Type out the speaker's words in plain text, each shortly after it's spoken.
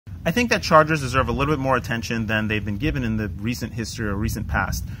I think that chargers deserve a little bit more attention than they've been given in the recent history or recent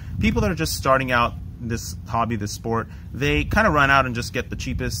past. People that are just starting out this hobby, this sport, they kind of run out and just get the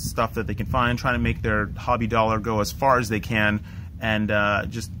cheapest stuff that they can find, trying to make their hobby dollar go as far as they can, and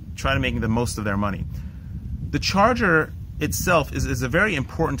just try to make the most of their money. The charger itself is a very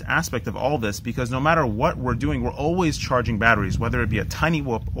important aspect of all this, because no matter what we're doing, we're always charging batteries, whether it be a tiny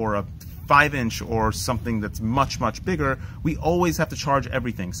whoop or a 5-inch or something that's much, much bigger. We always have to charge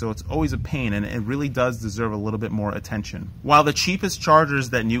everything, so it's always a pain, and it really does deserve a little bit more attention. While the cheapest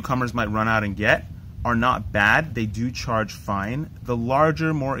chargers that newcomers might run out and get are not bad, they do charge fine, the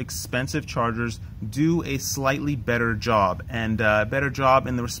larger, more expensive chargers do a slightly better job, and better job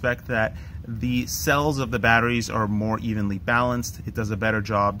in the respect that the cells of the batteries are more evenly balanced. It does a better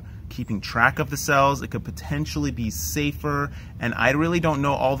job keeping track of the cells. It could potentially be safer, and I really don't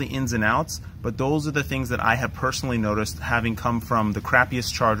know all the ins and outs, but those are the things that I have personally noticed, having come from the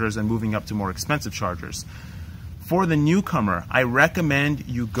crappiest chargers and moving up to more expensive chargers. For the newcomer, I recommend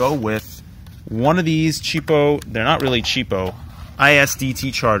you go with one of these cheapo, they're not really cheapo,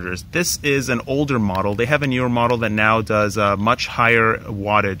 ISDT chargers. This is an older model. They have a newer model that now does much higher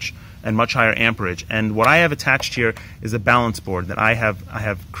wattage and much higher amperage. And what I have attached here is a balance board that I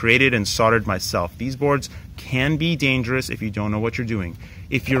have created and soldered myself. These boards can be dangerous if you don't know what you're doing.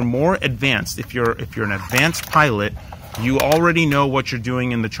 If you're more advanced, if you're an advanced pilot, you already know what you're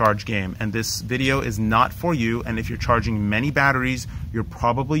doing in the charge game, and this video is not for you. And if you're charging many batteries, you're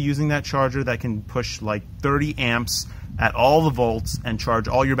probably using that charger that can push like 30 amps at all the volts and charge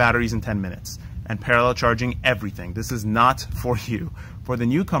all your batteries in 10 minutes and parallel charging everything. This is not for you. For the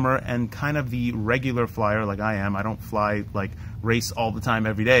newcomer and kind of the regular flyer like I am, I don't fly like race all the time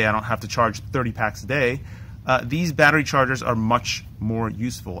every day, I don't have to charge 30 packs a day, these battery chargers are much more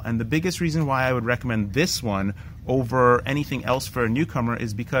useful. And the biggest reason why I would recommend this one over anything else for a newcomer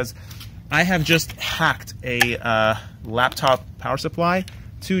is because I have just hacked a laptop power supply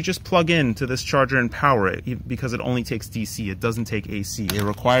to just plug in to this charger and power it, because it only takes DC, it doesn't take AC. It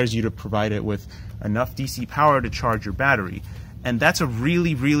requires you to provide it with enough DC power to charge your battery. And that's a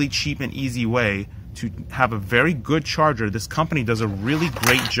really, really cheap and easy way to have a very good charger. This company does a really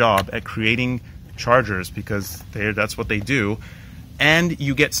great job at creating chargers, because that's what they do. And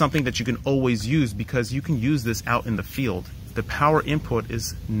you get something that you can always use, because you can use this out in the field. The power input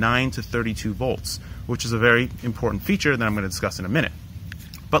is 9 to 32 volts, which is a very important feature that I'm going to discuss in a minute.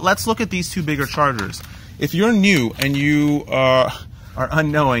 But let's look at these two bigger chargers. If you're new and you are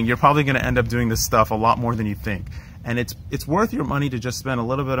unknowing, you're probably going to end up doing this stuff a lot more than you think. And it's worth your money to just spend a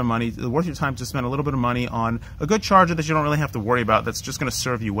little bit of money, worth your time to spend a little bit of money on a good charger that you don't really have to worry about, that's just going to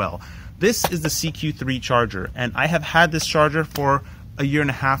serve you well. This is the CQ3 charger, and I have had this charger for a year and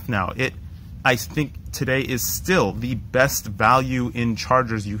a half now. I think today is still the best value in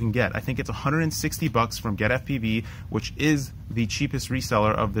chargers you can get. I think it's 160 bucks from GetFPV, which is the cheapest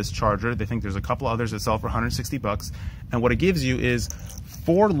reseller of this charger. They think there's a couple others that sell for 160 bucks. And what it gives you is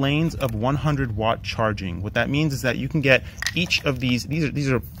 4 lanes of 100-watt charging. What that means is that you can get each of these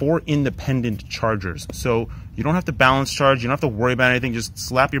are 4 independent chargers. So you don't have to balance charge, you don't have to worry about anything, just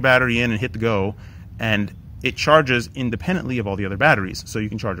slap your battery in and hit the go, and it charges independently of all the other batteries. So you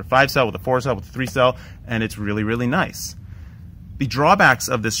can charge a 5-cell with a 4-cell with a 3-cell, and it's really, really nice. The drawbacks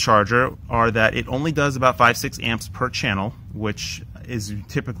of this charger are that it only does about 5-6 amps per channel, which is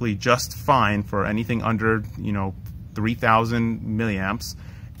typically just fine for anything under 3,000 milliamps.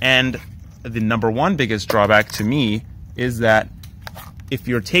 And the number one biggest drawback to me is that if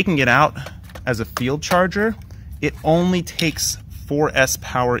you're taking it out as a field charger, it only takes 4S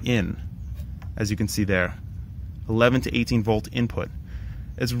power in, as you can see there, 11 to 18 volt input.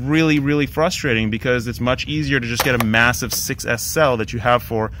 It's really, really frustrating, because it's much easier to just get a massive 6S cell that you have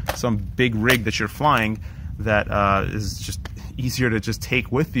for some big rig that you're flying that is just easier to just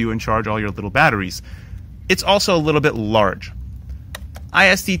take with you and charge all your little batteries. It's also a little bit large.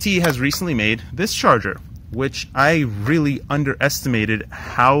 ISDT has recently made this charger, which I really underestimated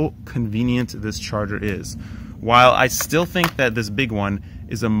how convenient this charger is. While I still think that this big one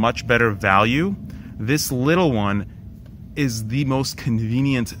is a much better value, this little one is the most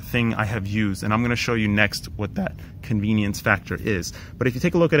convenient thing I have used, and I'm going to show you next what that convenience factor is. But if you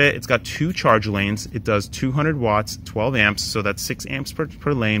take a look at it, it's got 2 charge lanes. It does 200 watts, 12 amps, so that's 6 amps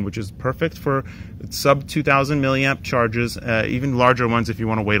per lane, which is perfect for sub 2,000 milliamp charges, even larger ones if you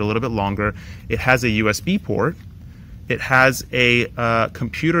want to wait a little bit longer. It has a USB port. It has a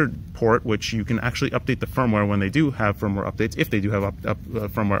computer port, which you can actually update the firmware when they do have firmware updates, if they do have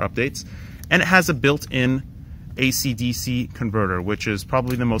firmware updates. And it has a built-in AC-DC converter, which is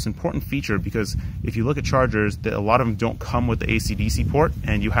probably the most important feature, because if you look at chargers, a lot of them don't come with the AC-DC port,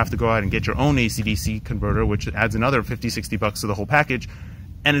 and you have to go out and get your own AC-DC converter, which adds another 50-60 bucks to the whole package,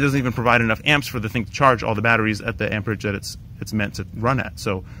 and it doesn't even provide enough amps for the thing to charge all the batteries at the amperage that it's meant to run at.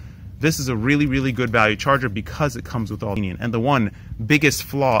 So this is a really, really good value charger because it comes with all the. And the one biggest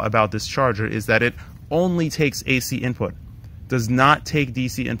flaw about this charger is that it only takes AC input, does not take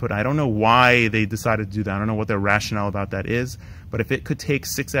DC input. I don't know why they decided to do that. I don't know what their rationale about that is, but if it could take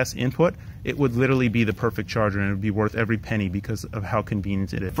 6S input, it would literally be the perfect charger, and it would be worth every penny because of how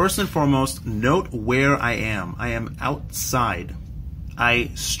convenient it is. First and foremost, note where I am. I am outside.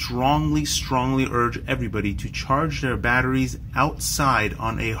 I strongly, strongly urge everybody to charge their batteries outside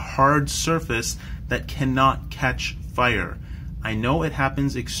on a hard surface that cannot catch fire. I know it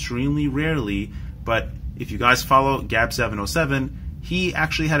happens extremely rarely, but if you guys follow Gab707, he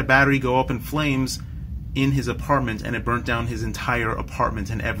actually had a battery go up in flames in his apartment, and it burnt down his entire apartment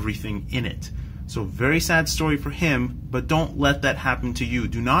and everything in it. So very sad story for him, but don't let that happen to you.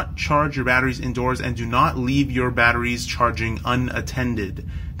 Do not charge your batteries indoors, and do not leave your batteries charging unattended.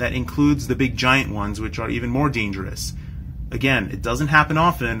 That includes the big giant ones, which are even more dangerous. Again, it doesn't happen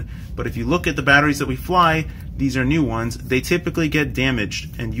often, but if you look at the batteries that we fly, these are new ones, they typically get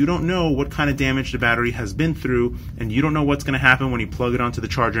damaged, and you don't know what kind of damage the battery has been through, and you don't know what's going to happen when you plug it onto the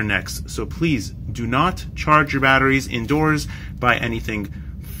charger next. So please do not charge your batteries indoors by anything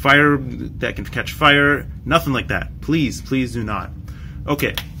fire that can catch fire, nothing like that. Please, please do not.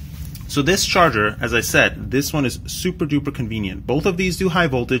 Okay. So this charger, as I said, this one is super duper convenient. Both of these do high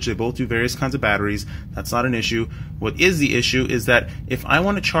voltage, they both do various kinds of batteries. That's not an issue. What is the issue is that if I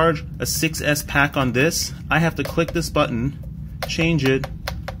want to charge a 6S pack on this, I have to click this button, change it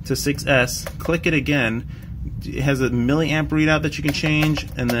to 6S, click it again. It has a milliamp readout that you can change,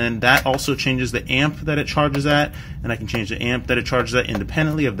 and then that also changes the amp that it charges at, and I can change the amp that it charges at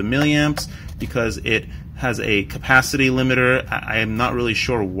independently of the milliamps because it has a capacity limiter. I am not really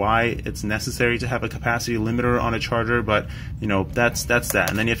sure why it's necessary to have a capacity limiter on a charger, but you know, that's that.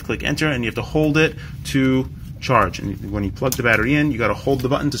 And then you have to click enter, and you have to hold it to charge. And when you plug the battery in, you got to hold the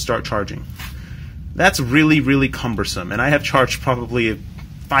button to start charging. That's really, really cumbersome, and I have charged probably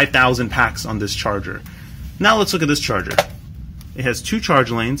 5,000 packs on this charger. Now let's look at this charger. It has 2 charge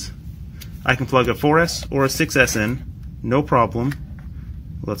lanes. I can plug a 4S or a 6S in, no problem.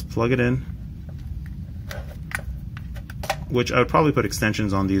 Let's plug it in, which I would probably put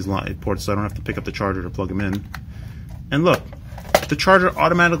extensions on these ports so I don't have to pick up the charger to plug them in. And look, the charger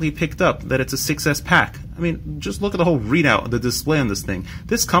automatically picked up that it's a 6S pack. I mean, just look at the whole readout, the display on this thing.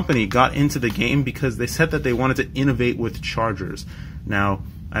 This company got into the game because they said that they wanted to innovate with chargers. Now,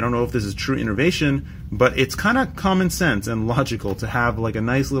 I don't know if this is true innovation, but it's kind of common sense and logical to have like a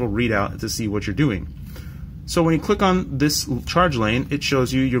nice little readout to see what you're doing. So when you click on this charge lane, it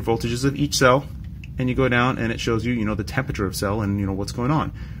shows you your voltages of each cell, and you go down and it shows you, the temperature of cell and what's going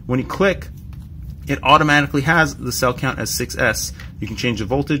on. When you click, it automatically has the cell count as 6S. You can change the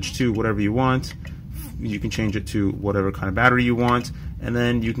voltage to whatever you want. You can change it to whatever kind of battery you want, and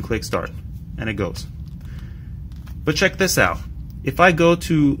then you can click start, and it goes. But check this out. If I go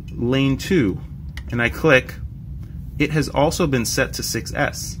to lane 2 and I click, it has also been set to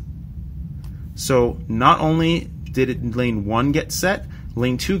 6S. So not only did lane 1 get set,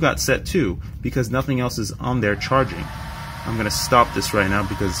 lane 2 got set too, because nothing else is on there charging. I'm going to stop this right now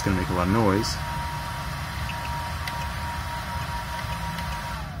because it's going to make a lot of noise.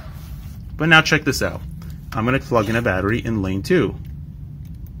 But now check this out. I'm going to plug in a battery in lane 2,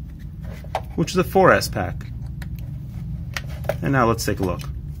 which is a 4S pack. And now let's take a look.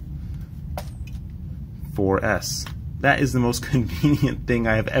 4S. That is the most convenient thing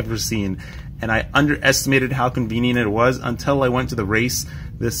I have ever seen. And I underestimated how convenient it was until I went to the race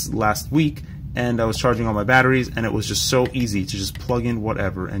this last week and I was charging all my batteries, and it was just so easy to just plug in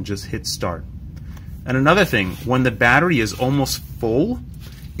whatever and just hit start. And another thing, when the battery is almost full,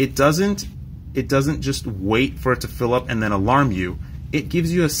 it doesn't just wait for it to fill up and then alarm you. It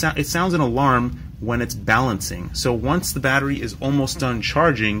gives you it sounds an alarm when it's balancing. So once the battery is almost done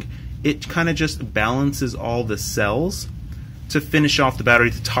charging, it kind of just balances all the cells to finish off the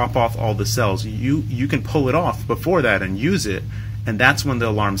battery, to top off all the cells. You can pull it off before that and use it, and that's when the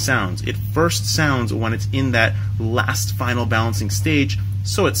alarm sounds. It first sounds when it's in that last final balancing stage,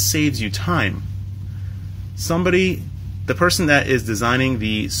 so it saves you time. The person that is designing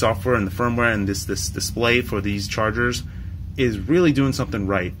the software and the firmware and this display for these chargers is really doing something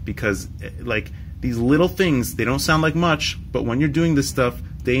right, because like these little things, they don't sound like much, but when you're doing this stuff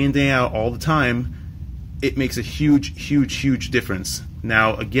day in, day out, all the time, it makes a huge, huge, huge difference.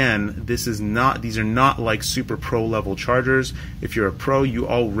 Now again, these are not like super pro level chargers. If you're a pro, you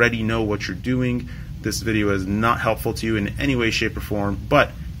already know what you're doing. This video is not helpful to you in any way, shape, or form.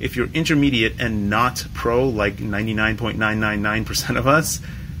 But if you're intermediate and not pro, like 99.999% of us,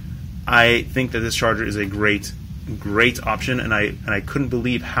 I think that this charger is a great option, and I couldn't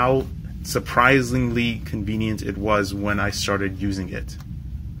believe how surprisingly convenient it was when I started using it.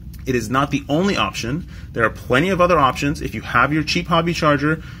 It is not the only option. There are plenty of other options. If you have your cheap hobby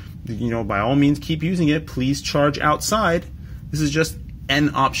charger, by all means keep using it. Please charge outside. This is just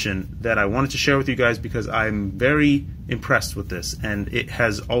an option that I wanted to share with you guys because I'm very impressed with this, and it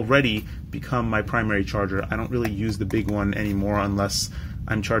has already become my primary charger. I don't really use the big one anymore unless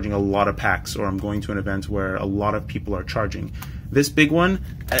I'm charging a lot of packs or I'm going to an event where a lot of people are charging. This big one,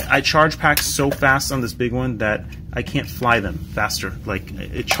 I charge packs so fast on this big one that I can't fly them faster. Like,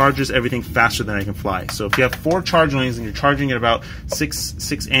 it charges everything faster than I can fly. So if you have 4 charge lanes and you're charging at about 5 to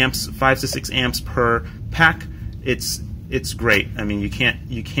 6 amps per pack, it's great. I mean, you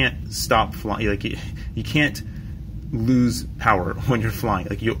can't stop flying. Like, you can't lose power when you're flying.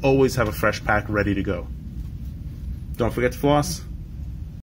 Like, you always have a fresh pack ready to go. Don't forget to floss.